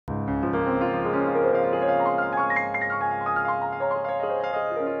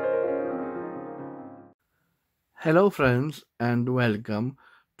Hello, friends, and welcome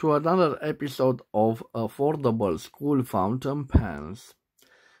to another episode of Affordable School Fountain Pens.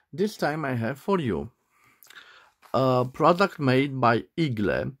 This time I have for you a product made by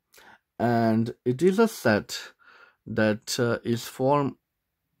IGLE, and it is a set that is formed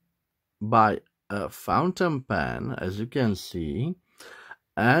by a fountain pen, as you can see,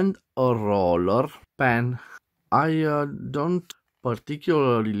 and a roller pen. I don't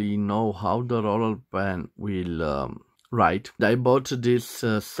particularly know how the roller pen will write. I bought this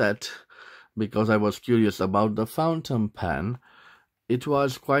set because I was curious about the fountain pen. It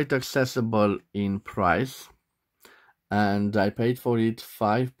was quite accessible in price, and I paid for it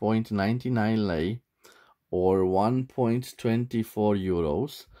 5.99 lei, or 1.24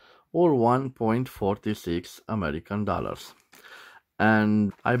 euros, or 1.46 American dollars.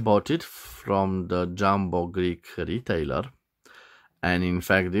 And I bought it from the Jumbo Greek retailer. And in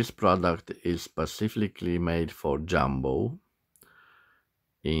fact, this product is specifically made for Jumbo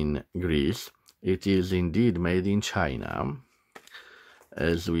in Greece. It is indeed made in China,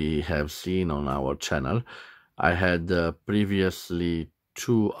 as we have seen on our channel. I had previously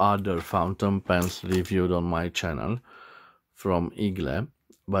two other fountain pens reviewed on my channel from IGLE,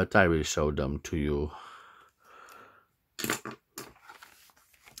 but I will show them to you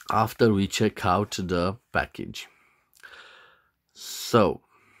after we check out the package. So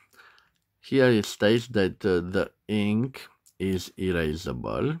here it states that the ink is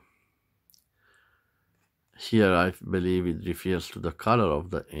erasable. Here I believe it refers to the color of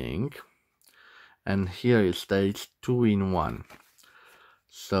the ink, and here it states 2-in-1.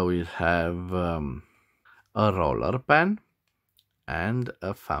 So we have a roller pen and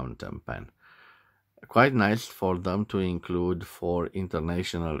a fountain pen. Quite nice for them to include for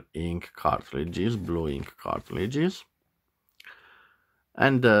international ink cartridges, blue ink cartridges.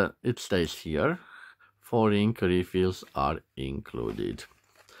 And it stays here, 4 ink refills are included.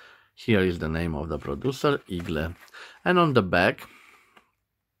 Here is the name of the producer, IGLE. And on the back,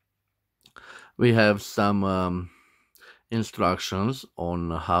 we have some instructions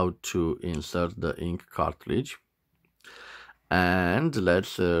on how to insert the ink cartridge. And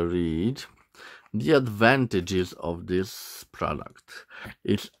let's read the advantages of this product.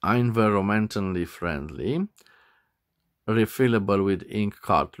 It's environmentally friendly, refillable with ink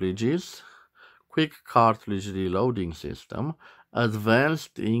cartridges, quick cartridge reloading system,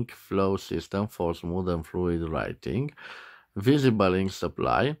 advanced ink flow system for smooth and fluid writing, visible ink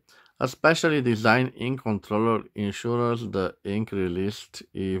supply. A specially designed ink controller ensures the ink released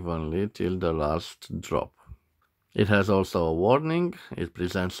evenly till the last drop. It has also a warning. It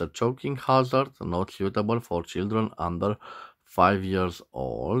presents a choking hazard not suitable for children under 5 years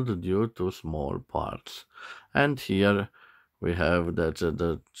old due to small parts. And here we have that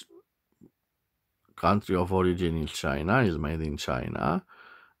the country of origin is China, is made in China.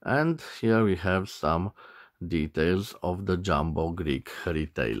 And here we have some details of the Jumbo Greek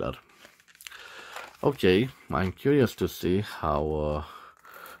retailer. Okay, I'm curious to see how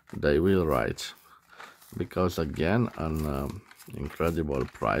they will write, because again, an incredible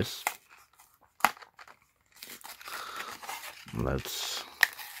price. Let's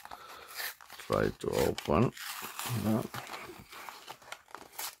try to open.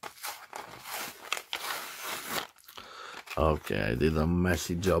 Okay, I did a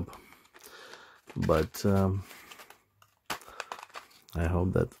messy job, but I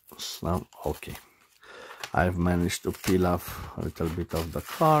hope that's now okay. I've managed to peel off a little bit of the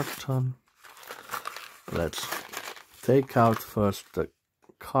carton. Let's take out first the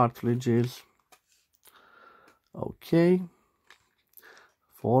cartridges. Okay,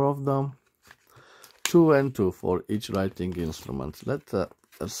 4 of them, 2 and 2 for each writing instrument.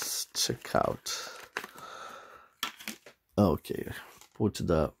 Let's check out. Okay, put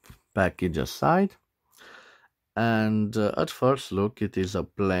the package aside, and at first look, it is a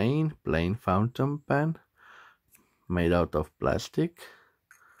plain fountain pen made out of plastic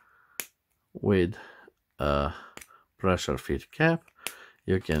with a pressure fit cap.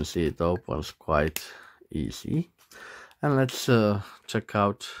 You can see it opens quite easy. And let's check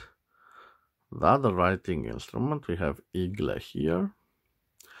out the other writing instrument. We have IGLE here,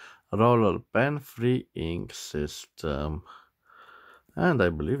 roller pen, free ink system, and I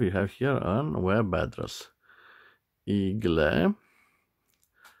believe we have here a web address, IGLE.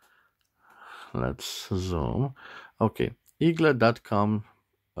 Let's zoom. Okay, igle.com.cn.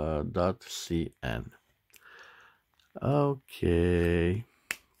 Okay,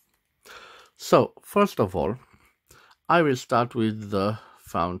 so first of all, I will start with the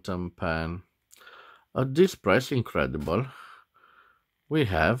fountain pen. At this price, incredible, we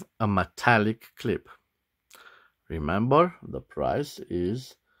have a metallic clip. Remember, the price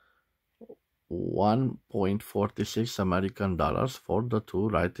is 1.46 American dollars for the two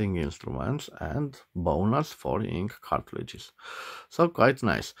writing instruments and bonus for ink cartridges. So quite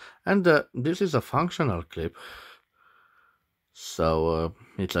nice. And this is a functional clip. So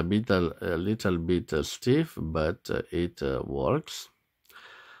it's a little bit stiff, but it works.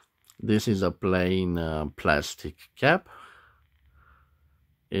 This is a plain plastic cap.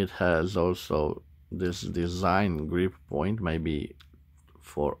 It has also this design grip point, maybe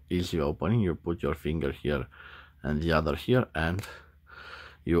for easy opening. You put your finger here and the other here, and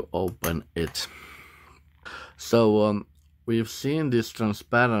you open it. So we've seen this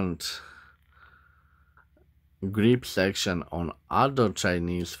transparent grip section on other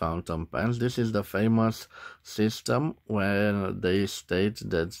Chinese fountain pens. This is the famous system where they state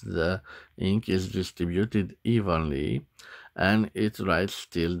that the ink is distributed evenly and it writes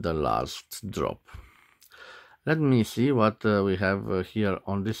till the last drop. Let me see what we have here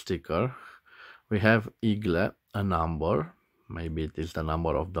on this sticker. We have IGLE, a number. Maybe it is the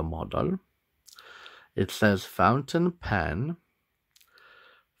number of the model. It says fountain pen,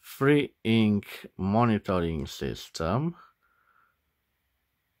 free ink monitoring system,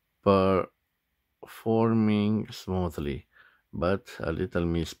 performing smoothly, but a little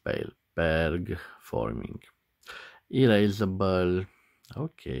misspelled, performing. Erasable.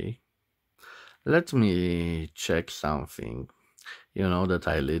 Okay. Let me check something. You know that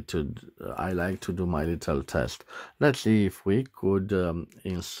I like to do my little test. Let's see if we could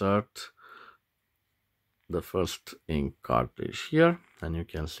insert the first ink cartridge here, and you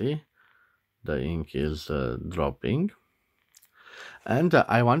can see the ink is dropping. And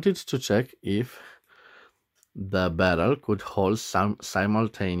I wanted to check if the barrel could hold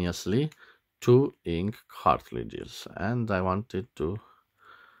simultaneously two ink cartridges, and I wanted to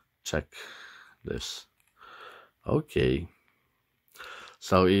check this. Okay,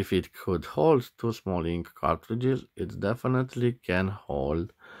 so if it could hold two small ink cartridges, it definitely can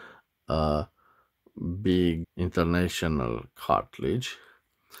hold a big international cartridge.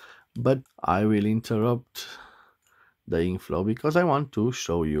 But I will interrupt the ink flow because I want to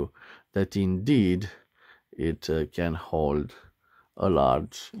show you that indeed it can hold a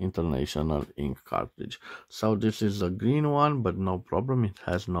large international ink cartridge. So this is a green one, but no problem, it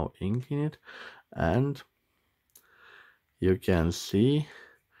has no ink in it, and you can see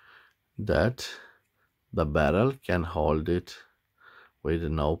that the barrel can hold it with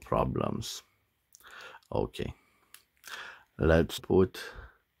no problems. Okay, let's put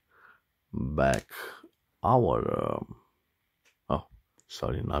back our oh,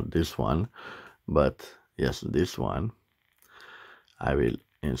 sorry, not this one, but yes, this one. I will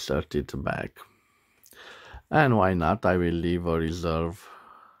insert it back, and why not, I will leave a reserve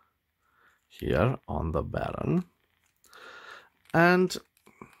here on the barrel, and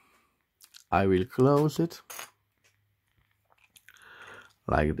I will close it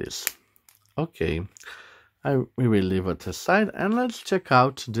like this. Okay, we will leave it aside, and let's check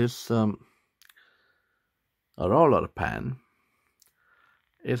out this roller pen.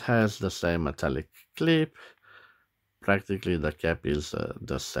 It has the same metallic clip. Practically the cap is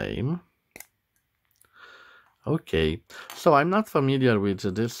the same. Okay, so I'm not familiar with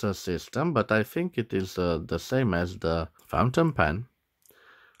this system, but I think it is the same as the fountain pen.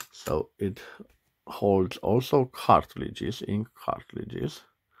 So it holds also cartridges, ink cartridges.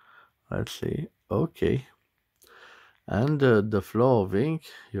 Let's see. Okay, and the flow of ink,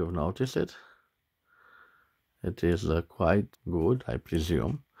 you've noticed it. It is quite good, I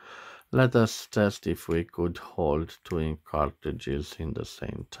presume. Let us test if we could hold two ink cartridges in the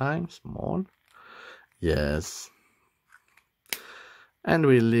same time. Small. Yes. And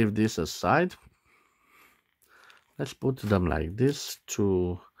we'll leave this aside. Let's put them like this.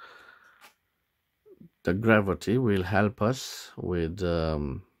 The gravity will help us with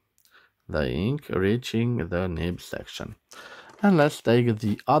the ink reaching the nib section. And let's take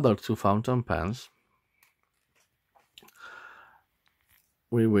the other two fountain pens.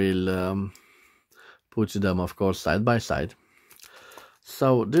 We will put them, of course, side by side.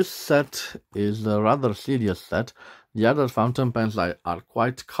 So this set is a rather serious set. The other fountain pens are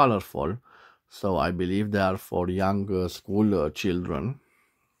quite colorful, so I believe they are for young school children.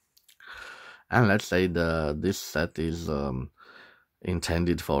 And let's say this set is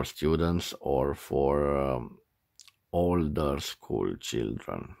intended for students or for older school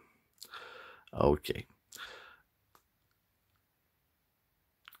children. Okay.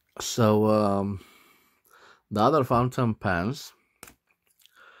 So the other fountain pens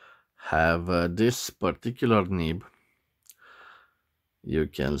have this particular nib. You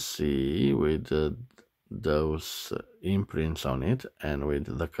can see with those imprints on it and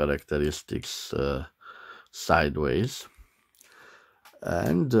with the characteristics sideways.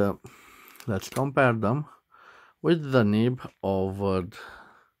 And let's compare them with the nib of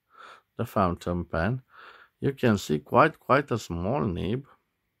the fountain pen. You can see quite a small nib,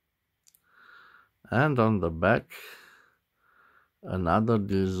 and on the back another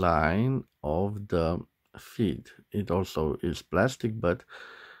design of the feed. It also is plastic, but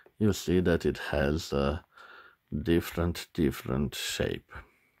you see that it has a different shape.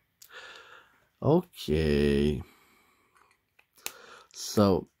 Okay,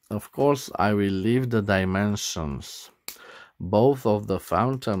 so of course I will leave the dimensions both of the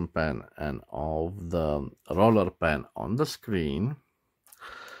fountain pen and of the roller pen on the screen,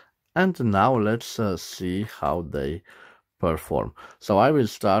 and now let's see how they perform. So I will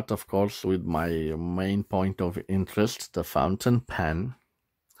start, of course, with my main point of interest, the fountain pen,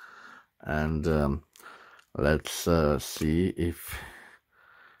 and let's see if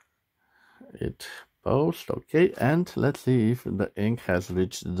it posts. Okay, and let's see if the ink has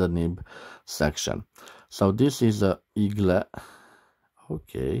reached the nib section. So this is a IGLE,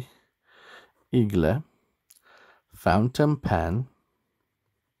 okay, IGLE fountain pen.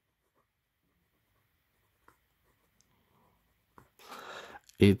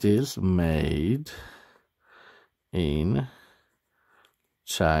 It is made in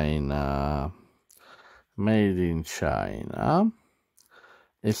China,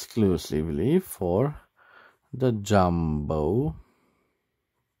 exclusively for the jumbo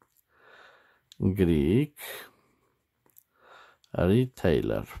Greek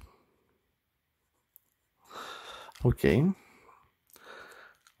retailer. Okay,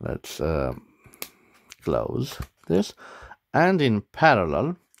 let's close this, and in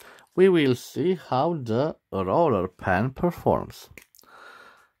parallel we will see how the roller pen performs.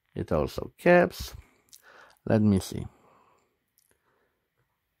 It also caps. Let me see.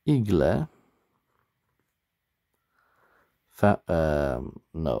 IGLE,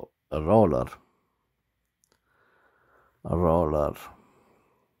 no, a roller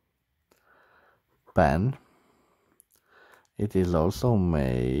pen. It is also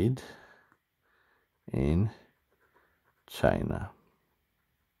made in China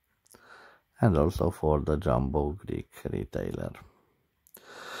and also for the jumbo Greek retailer.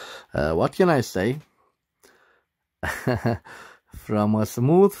 What can I say? From a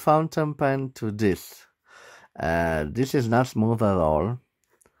smooth fountain pen to this. This is not smooth at all,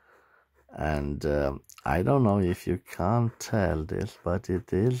 and I don't know if you can't tell this, but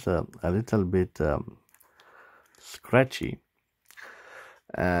it is a little bit scratchy.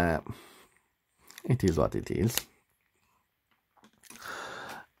 It is what it is.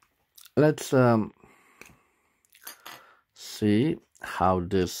 Let's see how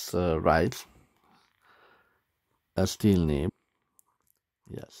this writes. A steel nib.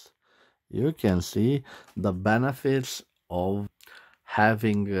 Yes, you can see the benefits of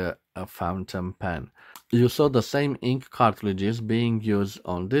having a fountain pen. You saw the same ink cartridges being used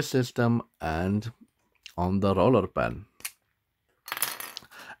on this system and on the roller pen.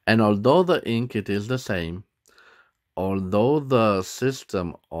 And although the ink it is the same, although the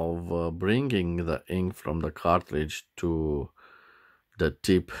system of bringing the ink from the cartridge to the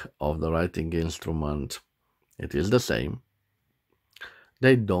tip of the writing instrument, it is the same,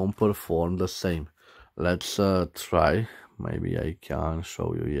 they don't perform the same. Let's try. Maybe I can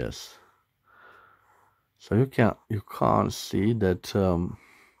show you. Yes. So you can't see that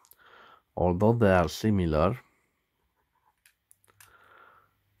although they are similar,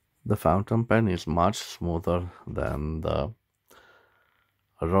 the fountain pen is much smoother than the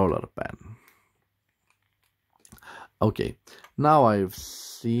roller pen. Okay, now I've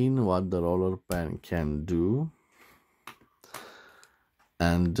seen what the roller pen can do,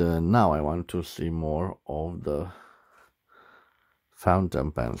 and now I want to see more of the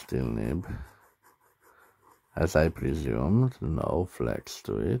fountain pen steel nib. As I presumed, no flex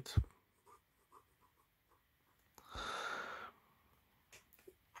to it.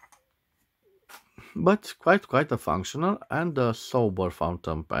 But quite a functional and a sober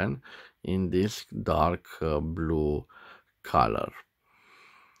fountain pen in this dark blue color.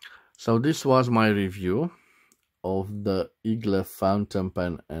 So this was my review of the IGLE fountain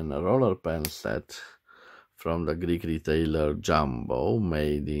pen and roller pen set from the Greek retailer Jumbo,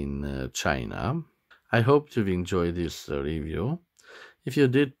 made in China. I hope you've enjoyed this review. If you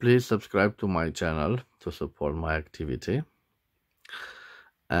did, please subscribe to my channel to support my activity.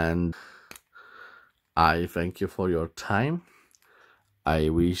 And I thank you for your time. I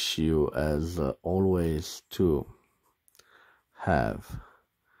wish you, as always, to have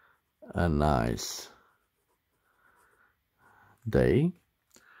a nice day,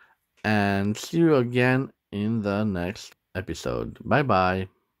 and see you again in the next episode. Bye bye.